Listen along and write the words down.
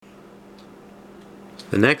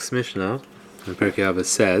The next Mishnah in Pirkei Avos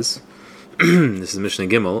says, this is Mishnah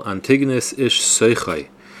Gimel, Antigonus ish Seichai,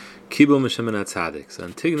 Kibul Mishemen HaTzadik. So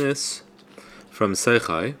Antigonus from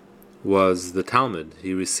Seichai was the Talmud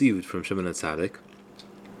he received from Shemen HaTzadik.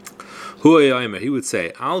 He would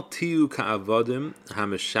say, Al tiyu ka'avodim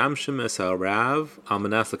hamishamshim es harav al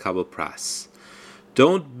manas lekabel pras.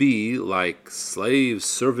 Don't be like slaves,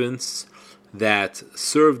 servants that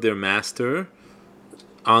serve their master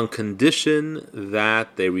on condition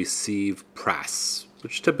that they receive pras,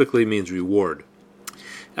 which typically means reward.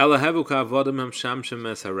 Elahevu ka'avodim hamishamshim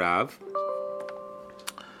es harav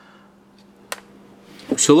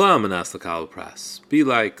shalom manas lekabel pras. Be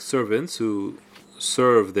like servants who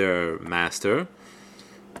serve their master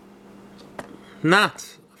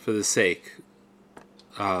not for the sake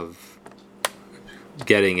of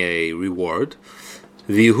getting a reward.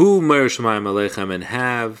 Vihu mer shemayim aleichem, and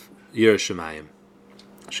have yer shemayim.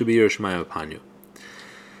 Should be yer shemayim upon you.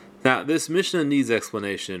 Now, this Mishnah needs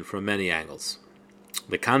explanation from many angles.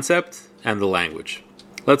 The concept and the language.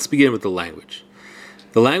 Let's begin with the language.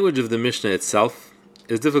 The language of the Mishnah itself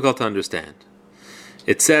is difficult to understand.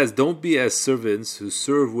 It says, don't be as servants who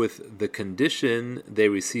serve with the condition they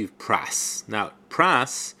receive pras. Now,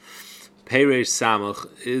 pras, Peiresh Samach,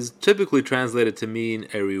 is typically translated to mean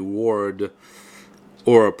a reward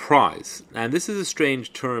or a prize. And this is a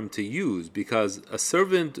strange term to use because a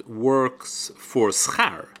servant works for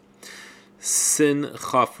schar, sin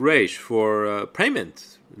chaf reish, for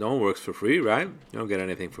payment. No one works for free, right? You don't get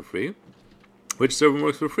anything for free. Which servant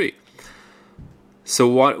works for free? So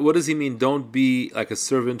what does he mean, don't be like a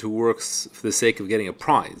servant who works for the sake of getting a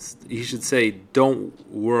prize? He should say, don't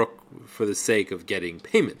work for the sake of getting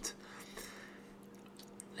payment.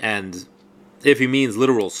 And if he means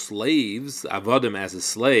literal slaves, avodim as a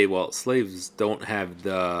slave, well, slaves don't have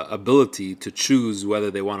the ability to choose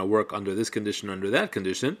whether they want to work under this condition or under that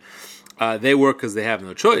condition. They work because they have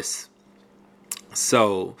no choice.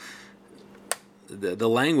 So the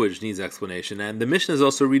language needs explanation, and the Mishnah is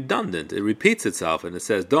also redundant. It repeats itself, and it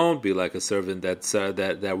says, "Don't be like a servant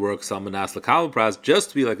that works on manas lekabel pras.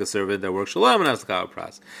 Just be like a servant that works shalom manas lekabel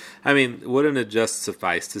pras." I mean, wouldn't it just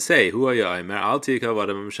suffice to say, "Hu al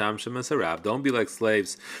don't be like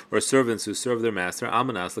slaves or servants who serve their master al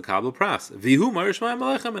manas lekabel pras. Vihu mar shemaim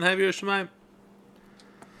alechem, and have your shemaim."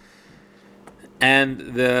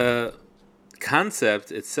 And the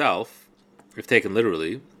concept itself, if taken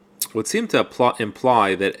literally, would seem to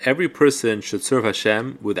imply that every person should serve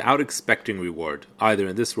Hashem without expecting reward, either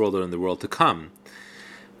in this world or in the world to come.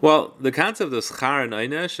 Well, the concept of schar and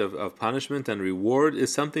einesh, of punishment and reward,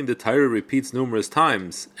 is something the Torah repeats numerous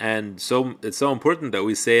times, and so it's so important that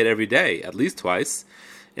we say it every day, at least twice,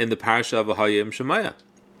 in the parasha of V'hayim Shemaya,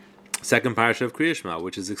 second parasha of Kriya Shema,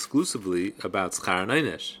 which is exclusively about schar and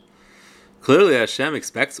einesh. Clearly, Hashem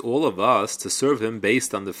expects all of us to serve Him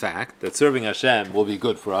based on the fact that serving Hashem will be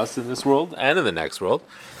good for us in this world and in the next world.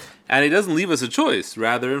 And He doesn't leave us a choice,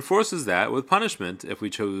 rather enforces that with punishment if we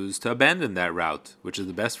choose to abandon that route, which is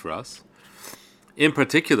the best for us. In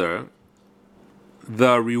particular,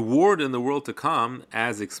 the reward in the world to come,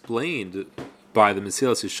 as explained by the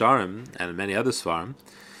Mesilas Yesharim and many other Sfarim,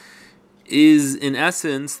 is in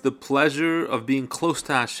essence the pleasure of being close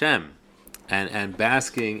to Hashem and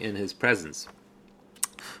basking in His presence.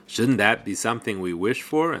 Shouldn't that be something we wish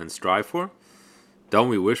for and strive for? Don't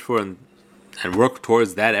we wish for and work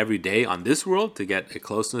towards that every day on this world, to get a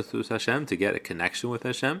closeness with Hashem, to get a connection with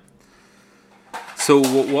Hashem? So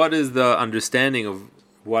what is the understanding of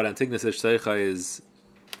what Antigonus ish Seichai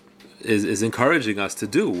is encouraging us to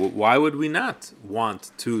do? Why would we not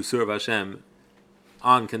want to serve Hashem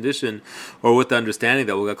on condition or with the understanding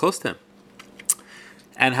that we'll get close to Him?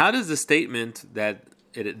 And how does the statement that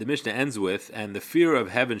the Mishnah ends with, and the fear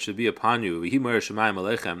of heaven should be upon you,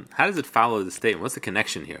 how does it follow the statement? What's the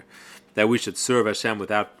connection here? That we should serve Hashem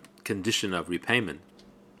without condition of repayment.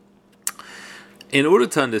 In order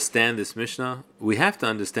to understand this Mishnah, we have to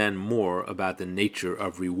understand more about the nature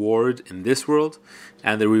of reward in this world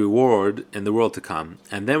and the reward in the world to come.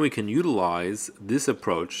 And then we can utilize this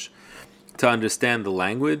approach to understand the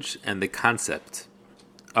language and the concept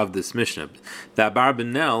of this Mishnah. That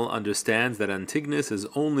Abarbanel understands that Antigonus is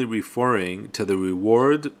only referring to the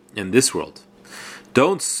reward in this world.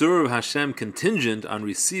 Don't serve Hashem contingent on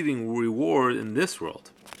receiving reward in this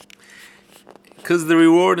world. Because the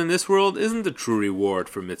reward in this world isn't the true reward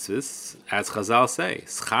for mitzvahs, as Chazal say,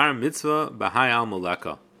 Schar mitzvah b'hai al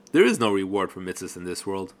moleka. There is no reward for mitzvahs in this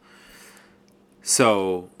world.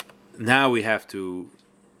 So now we have to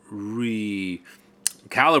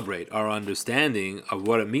calibrate our understanding of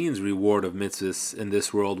what it means reward of mitzvahs in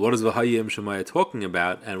this world. What is V'hayim Shemaya talking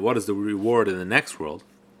about, and what is the reward in the next world?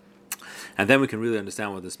 And then we can really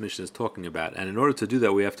understand what this mission is talking about. And in order to do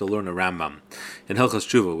that, we have to learn a Rambam in Hilchos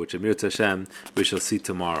Tshuva, which Amir Tashem we shall see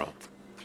tomorrow.